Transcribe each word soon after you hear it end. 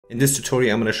In this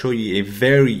tutorial, I'm going to show you a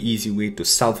very easy way to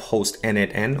self-host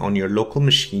n8n on your local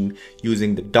machine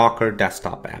using the Docker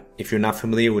desktop app. If you're not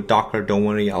familiar with Docker, don't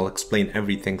worry, I'll explain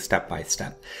everything step by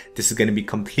step. This is going to be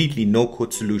completely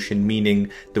no-code solution,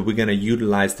 meaning that we're going to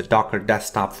utilize the Docker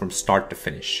desktop from start to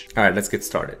finish. All right, let's get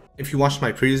started. If you watched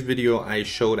my previous video, I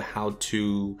showed how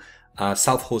to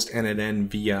self-host n8n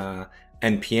via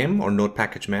npm or node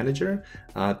package manager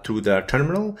through the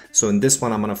terminal. So in this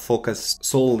one, I'm going to focus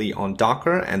solely on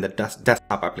Docker and the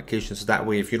desktop application. So that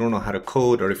way, if you don't know how to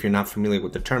code or if you're not familiar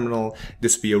with the terminal,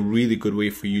 this would be a really good way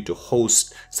for you to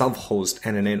self-host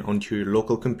n8n onto your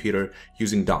local computer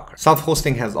using Docker.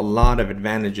 Self-hosting has a lot of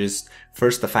advantages.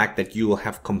 First, the fact that you will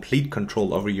have complete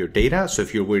control over your data. So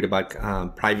if you're worried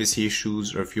about privacy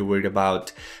issues, or if you're worried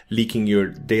about leaking your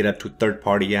data to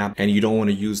third-party apps and you don't want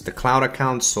to use the cloud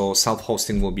account, so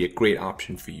self-hosting will be a great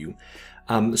option for you.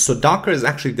 So Docker is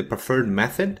actually the preferred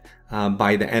method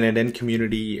by the n8n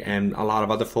community and a lot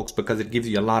of other folks because it gives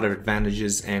you a lot of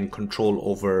advantages and control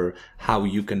over how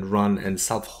you can run and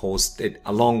self-host it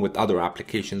along with other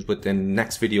applications. Within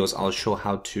next videos, I'll show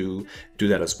how to do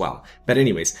that as well. But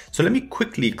anyways, so let me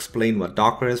quickly explain what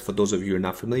Docker is for those of you who are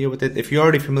not familiar with it. If you're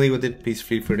already familiar with it, please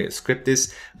feel free to skip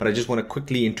this, but I just want to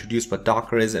quickly introduce what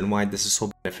Docker is and why this is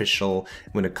so beneficial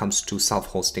when it comes to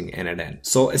self-hosting n8n.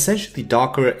 So essentially,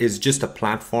 Docker is just a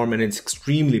platform, and it's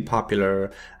extremely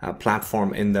popular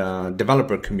platform in the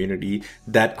developer community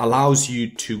that allows you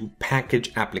to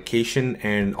package application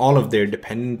and all of their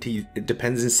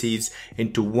dependencies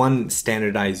into one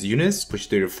standardized unit, which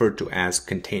they refer to as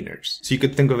containers. So you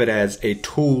could think of it as a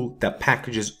tool that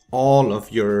packages all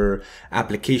of your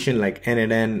application like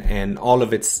n8n and all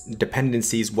of its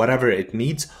dependencies, whatever it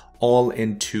needs, all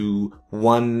into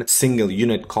one single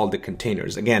unit called the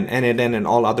containers. Again, n8n and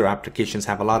all other applications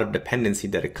have a lot of dependency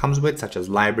that it comes with, such as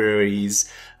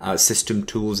libraries, system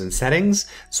tools, and settings.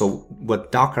 So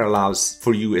what Docker allows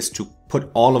for you is to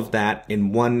put all of that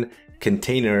in one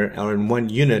container or in one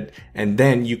unit, and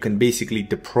then you can basically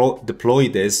deploy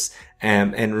this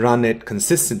and run it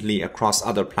consistently across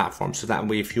other platforms. So that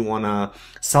way, if you want to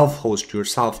self-host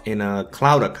yourself in a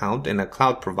cloud account, in a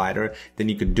cloud provider, then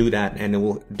you can do that and it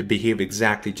will behave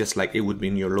exactly just like it would be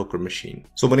in your local machine.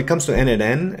 So when it comes to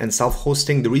n8n and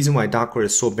self-hosting, the reason why Docker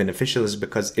is so beneficial is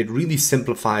because it really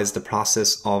simplifies the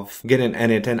process of getting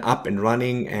n8n up and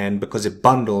running, and because it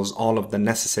bundles all of the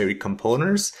necessary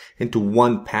components into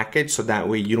one package. So that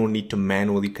way you don't need to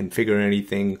manually configure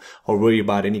anything or worry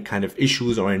about any kind of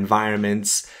issues or environments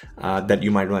that you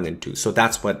might run into. So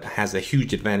that's what has a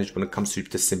huge advantage when it comes to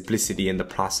the simplicity and the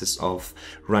process of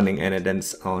running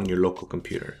n8n on your local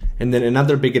computer. And then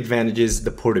another big advantage is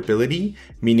the portability,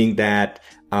 meaning that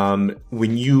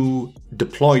when you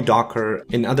deploy Docker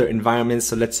in other environments,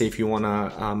 so let's say if you want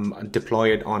to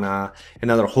deploy it on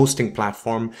another hosting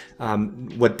platform,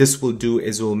 what this will do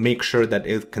is it will make sure that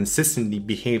it consistently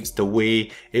behaves the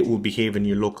way it will behave in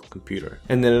your local computer.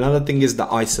 And then another thing is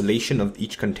the isolation of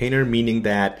each container, meaning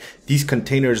that these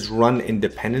containers run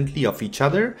independently of each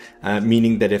other,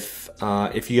 meaning that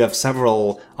if you have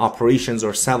several operations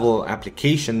or several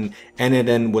applications,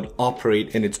 n8n would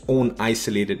operate in its own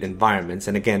isolated environments.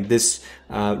 And again, this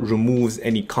removes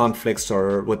any conflicts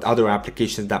or with other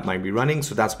applications that might be running.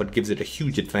 So that's what gives it a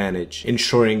huge advantage,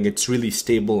 ensuring it's really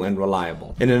stable and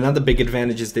reliable. And another big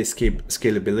advantage is the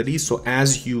scalability. So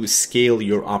as you scale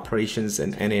your operations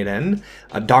in n8n,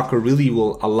 Docker really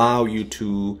will allow you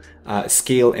to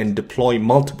scale and deploy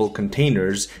multiple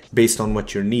containers based on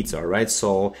what your needs are, right?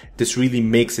 So this really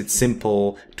makes it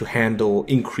simple to handle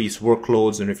increased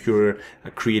workloads. And if you're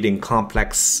creating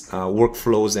complex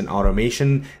workflows and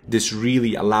automation, this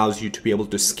really allows you to be able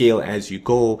to scale as you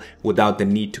go without the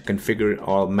need to configure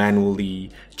or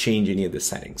manually change any of the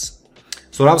settings.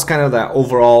 So that was kind of the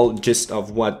overall gist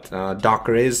of what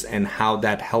Docker is and how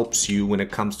that helps you when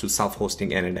it comes to self-hosting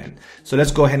n8n. So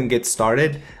let's go ahead and get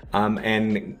started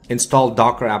and install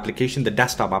Docker application, the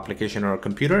desktop application on our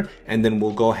computer, and then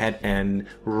we'll go ahead and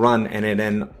run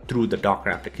n8n through the Docker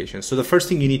application. So the first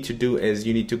thing you need to do is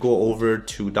you need to go over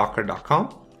to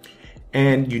docker.com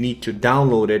and you need to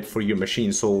download it for your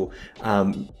machine. So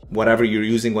whatever you're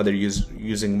using, whether you're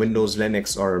using Windows,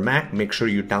 Linux, or Mac, make sure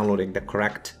you're downloading the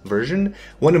correct version.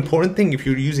 One important thing, if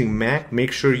you're using Mac,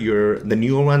 make sure the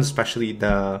newer ones, especially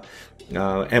the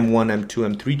M1,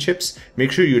 M2, M3 chips,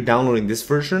 make sure you're downloading this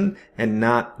version and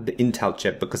not the Intel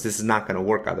chip, because this is not going to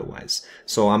work otherwise.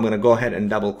 So I'm going to go ahead and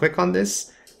double click on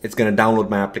this, it's going to download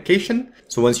my application.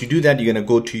 So once you do that, you're going to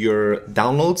go to your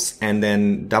downloads and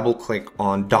then double click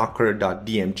on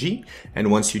docker.dmg. And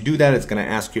once you do that, it's going to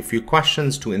ask you a few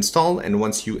questions to install. And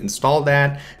once you install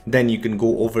that, then you can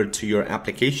go over to your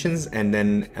applications and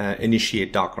then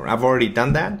initiate Docker. I've already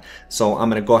done that. So I'm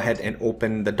going to go ahead and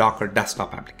open the Docker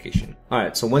desktop application. All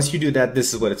right. So once you do that,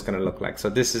 this is what it's going to look like. So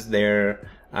this is their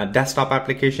desktop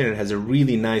application. It has a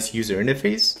really nice user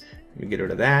interface. Let me get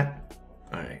rid of that.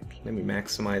 All right. Let me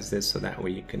maximize this so that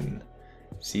way you can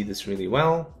see this really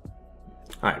well.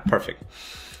 All right, perfect.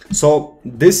 So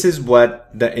this is what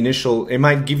the initial, it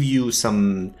might give you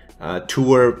some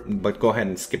tour, but go ahead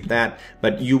and skip that.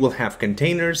 But you will have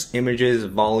containers, images,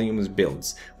 volumes,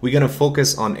 builds. We're going to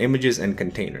focus on images and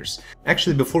containers.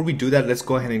 Actually, before we do that, let's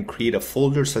go ahead and create a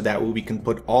folder so that way we can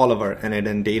put all of our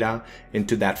n8n data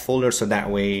into that folder. So that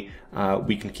way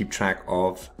we can keep track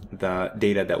of the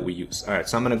data that we use. All right,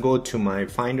 so I'm going to go to my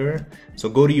Finder. So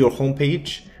go to your home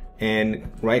page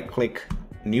and right click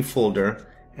new folder,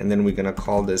 and then we're going to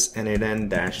call this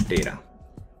n8n-data.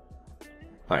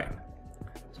 All right.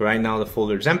 So right now the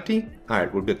folder is empty. All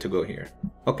right, we're good to go here.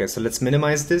 Okay, so let's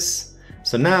minimize this.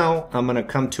 So now I'm going to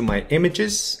come to my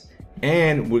images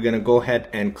and we're going to go ahead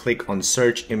and click on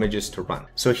search images to run.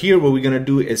 So here what we're going to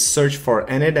do is search for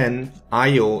n8n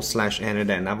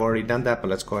io/n8n. I've already done that, but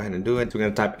let's go ahead and do it. So we're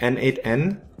going to type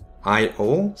n8n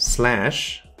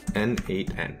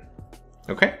io/n8n.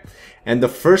 Okay, and the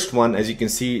first one, as you can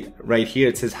see right here,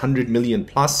 it says 100 million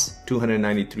plus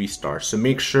 293 stars. So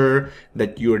make sure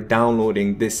that you're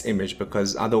downloading this image,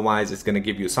 because otherwise it's going to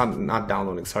give you something, not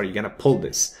downloading, sorry, you're going to pull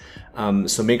this.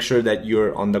 So make sure that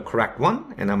you're on the correct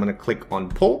one, and I'm going to click on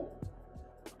pull.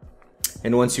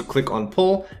 And once you click on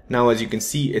pull, now as you can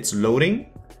see, it's loading.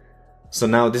 So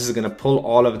now this is going to pull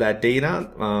all of that data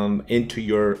into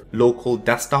your local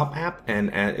desktop app,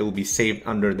 and it will be saved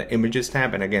under the images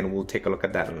tab. And again, we'll take a look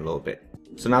at that in a little bit.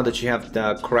 So now that you have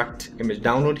the correct image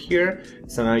download here,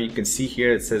 so now you can see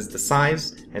here it says the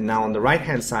size, and now on the right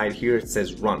hand side here it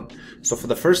says run. So for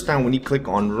the first time when you click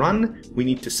on run, we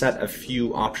need to set a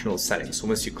few optional settings. So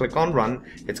once you click on run,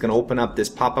 it's going to open up this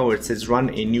pop-up where it says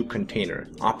run a new container,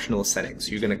 optional settings.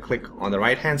 So you're going to click on the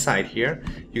right hand side here,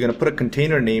 you're going to put a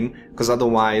container name, because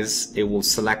otherwise it will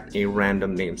select a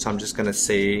random name. So I'm just going to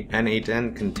say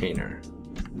n8n container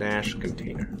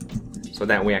 -container, so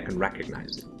that way I can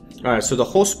recognize it. All right, so the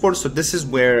host port, so this is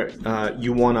where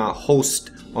you want to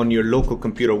host on your local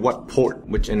computer what port,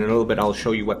 which in a little bit I'll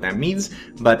show you what that means.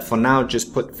 But for now,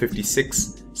 just put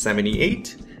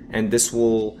 5678, and this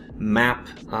will map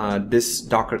this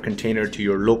Docker container to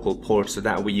your local port, so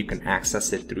that way you can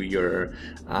access it through your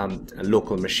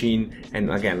local machine.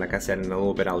 And again, like I said, in a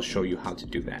little bit I'll show you how to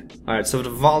do that. All right, so the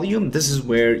volume, this is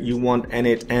where you want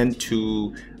n8n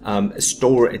to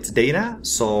store its data,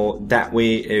 so that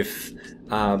way if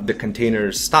the container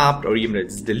is stopped or even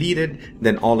it's deleted,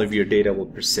 then all of your data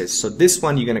will persist. So this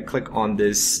one, you're going to click on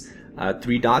this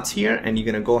 3 dots here, and you're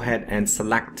going to go ahead and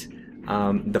select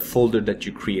the folder that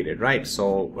you created, right?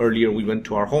 So earlier we went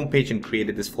to our home page and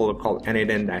created this folder called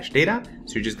n8n-data.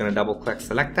 So you're just going to double click,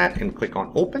 select that, and click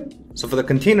on open. So for the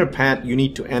container path, you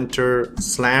need to enter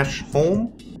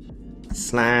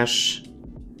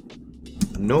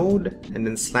 /home/node and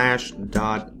then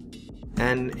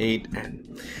 /n8n.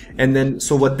 And then,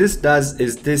 so what this does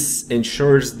is this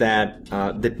ensures that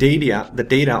the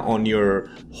data on your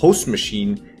host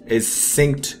machine is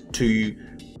synced to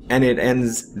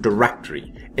n8n's directory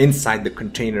inside the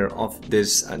container of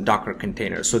this Docker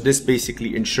container. So this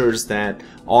basically ensures that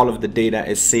all of the data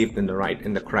is saved in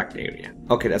the correct area.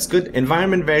 Okay, that's good.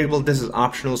 Environment variable, this is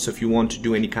optional. So if you want to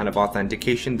do any kind of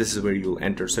authentication, this is where you'll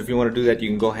enter. So if you want to do that, you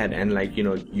can go ahead and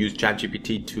use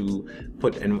ChatGPT to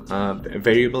put in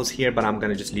variables here, but I'm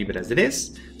going to just leave it as it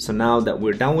is. So now that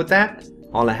we're done with that,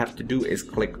 all I have to do is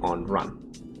click on run.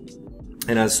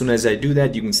 And as soon as I do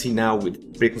that, you can see now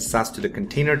it brings us to the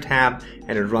container tab,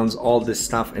 and it runs all this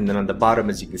stuff. And then on the bottom,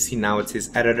 as you can see now, it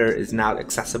says editor is now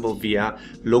accessible via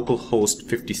localhost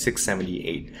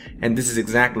 5678. And this is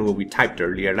exactly what we typed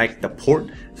earlier, like the port.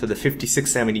 So the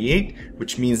 5678,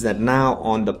 which means that now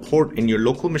on the port in your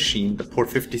local machine, the port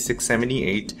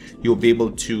 5678, you'll be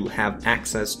able to have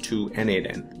access to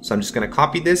n8n. So I'm just going to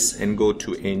copy this and go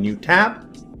to a new tab,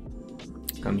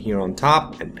 come here on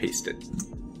top and paste it.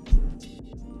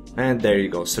 And there you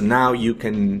go. So now you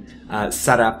can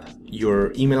set up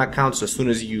your email account. So as soon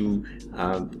as you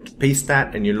paste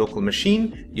that in your local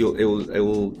machine, it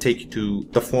will take you to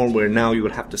the form where now you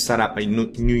will have to set up a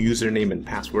new username and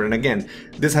password. And again,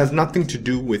 this has nothing to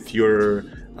do with your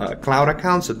cloud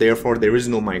account, so therefore there is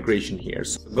no migration here.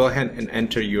 So go ahead and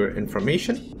enter your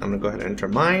information. I'm gonna go ahead and enter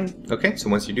mine. Okay, so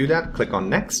once you do that, click on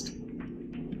next.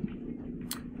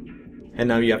 And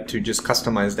now you have to just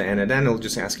customize the n8n. It'll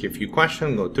just ask you a few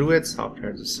questions, go through it.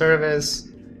 Software as a service,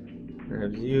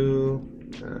 review.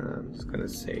 I'm just gonna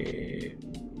say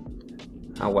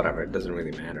whatever, it doesn't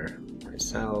really matter.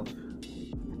 Myself,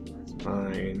 it's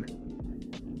fine.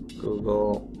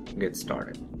 Google, get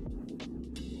started.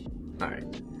 All right.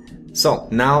 So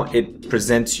now it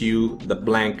presents you the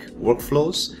blank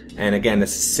workflows. And again,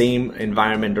 it's the same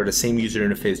environment or the same user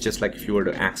interface, just like if you were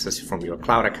to access from your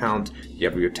cloud account. You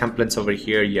have your templates over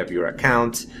here, you have your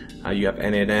account, you have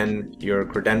n8n, your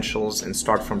credentials, and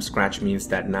start from scratch means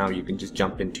that now you can just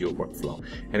jump into your workflow.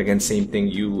 And again, same thing,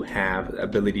 you have the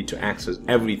ability to access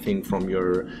everything from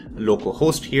your local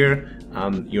host here,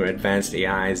 your advanced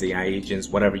AIs, AI agents,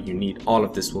 whatever you need, all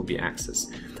of this will be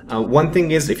accessed. One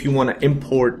thing is, if you want to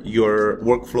import your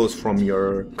workflows from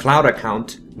your cloud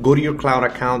account, go to your cloud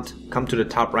account, come to the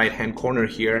top right hand corner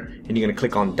here, and you're going to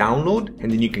click on download,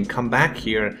 and then you can come back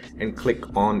here and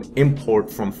click on import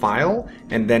from file,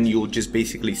 and then you'll just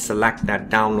basically select that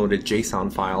downloaded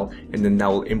JSON file, and then that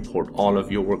will import all of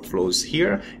your workflows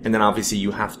here. And then obviously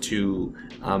you have to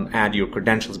add your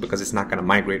credentials, because it's not going to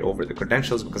migrate over the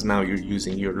credentials, because now you're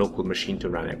using your local machine to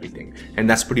run everything. And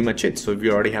that's pretty much it. So if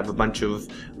you already have a bunch of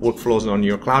workflows on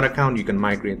your cloud account, you can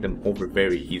migrate them over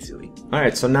very easily. All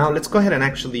right, so now let's go ahead and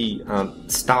actually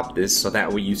stop this, so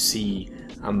that way you see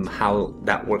how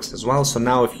that works as well. So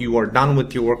now if you are done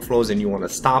with your workflows and you want to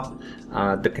stop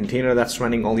the container that's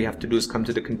running, all you have to do is come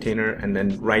to the container, and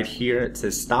then right here it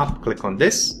says stop, click on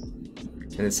this,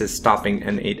 and it says stopping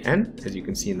n8n, as you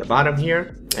can see in the bottom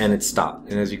here, and it's stopped.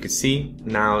 And as you can see,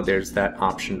 now there's that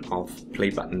option of play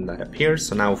button that appears.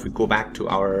 So now if we go back to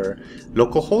our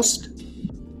local host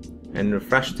and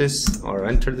refresh this or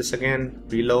enter this again,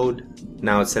 reload,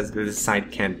 now it says that this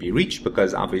site can't be reached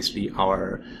because obviously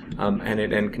our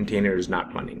n8n container is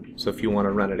not running. So if you want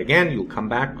to run it again, you'll come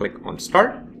back, click on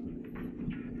start,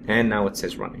 and now it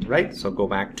says running, right? So go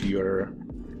back to your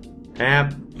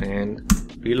tab and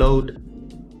reload,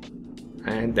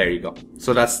 and there you go.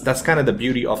 So that's kind of the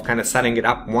beauty of kind of setting it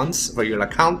up once for your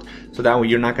account, so that way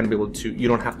you're not going to be able to, you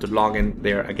don't have to log in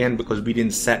there again, because we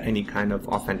didn't set any kind of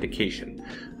authentication.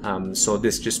 So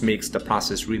this just makes the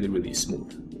process really, really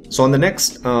smooth. So in the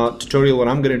next tutorial, what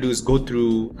I'm going to do is go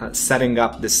through setting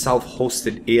up the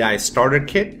self-hosted AI starter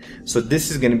kit. So this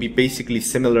is going to be basically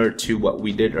similar to what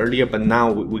we did earlier, but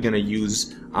now we're going to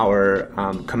use our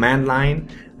command line,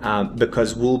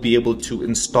 because we'll be able to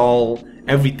install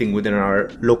everything within our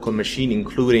local machine,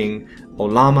 including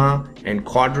Ollama and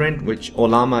Quadrant, which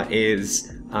Ollama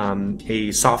is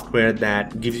a software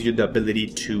that gives you the ability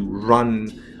to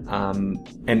run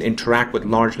and interact with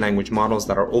large language models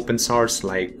that are open source,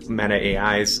 like Meta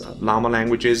AI's Llama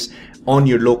languages, on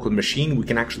your local machine. We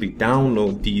can actually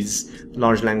download these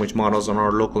large language models on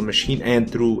our local machine, and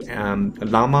through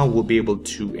Llama we'll be able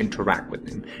to interact with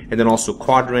them. And then also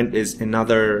Quadrant is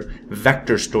another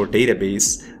vector store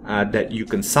database that you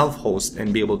can self-host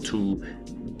and be able to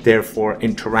therefore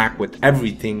interact with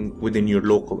everything within your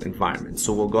local environment.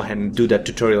 So we'll go ahead and do that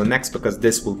tutorial next, because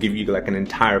this will give you like an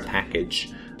entire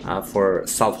package for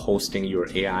self-hosting your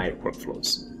AI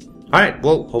workflows. Alright,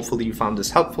 well, hopefully you found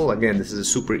this helpful. Again, this is a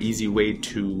super easy way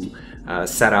to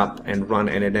set up and run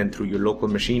n8n through your local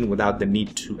machine without the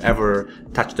need to ever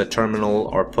touch the terminal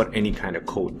or put any kind of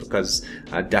code, because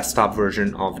a desktop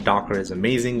version of Docker is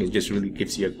amazing. It just really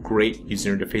gives you a great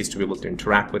user interface to be able to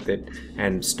interact with it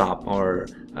and stop or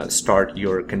start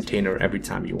your container every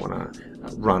time you want to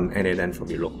run n8n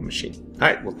from your local machine.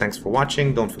 Alright, well, thanks for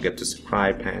watching. Don't forget to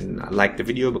subscribe and like the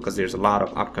video, because there's a lot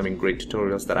of upcoming great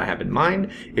tutorials that I have in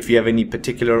mind. If you have any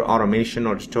particular automation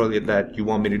or tutorial that you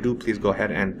want me to do, please go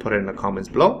ahead and put it in the comments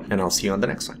below, and I'll see you on the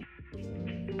next one.